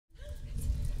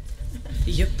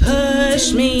You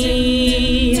push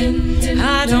me,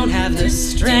 I don't have the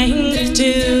strength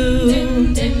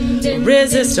to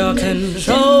resist or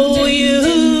control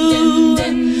you.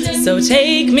 So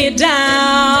take me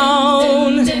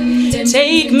down,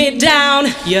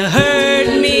 you hurt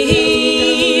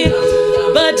me,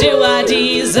 but do I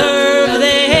deserve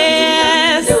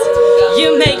this?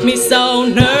 You make me so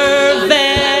nervous.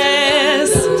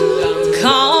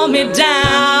 Calm me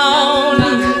down,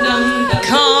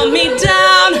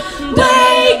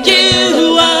 wake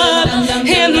you up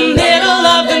in the middle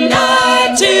of the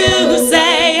night to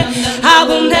say I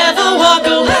will never walk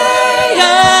away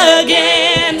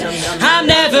again. I'm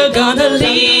never gonna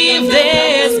leave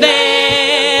this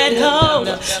bed.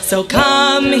 Oh, so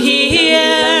come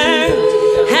here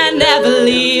and never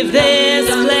leave this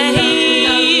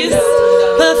place.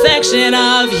 Perfection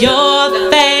of your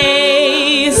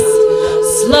face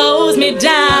slows me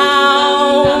down,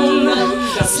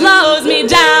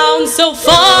 so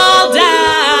fall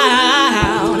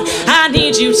down. I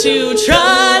need you to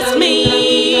trust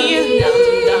me.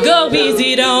 Go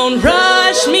easy, don't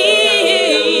rush me.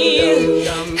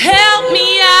 Help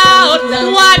me out,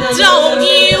 why don't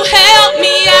you help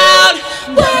me out?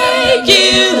 Wake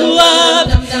you up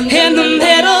in the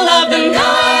middle of the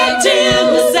night to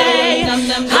say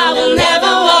I will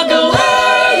never walk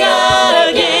away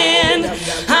again.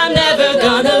 I'm never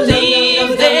gonna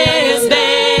leave this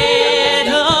bed.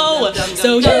 Oh,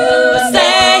 so you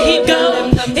say go,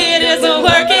 it isn't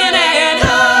working, and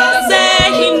I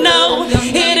say no,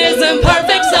 it isn't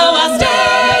perfect, so I'll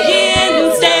stay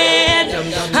instead.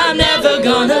 I'm never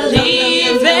gonna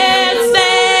leave this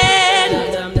bed.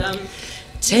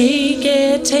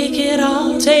 Take it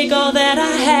all, take all that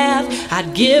I have.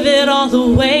 I'd give it all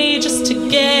away just to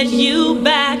get you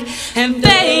back. And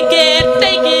fake it,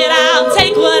 I'll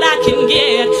take what I can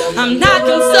get. I'm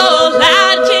knocking so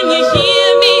loud, can you hear?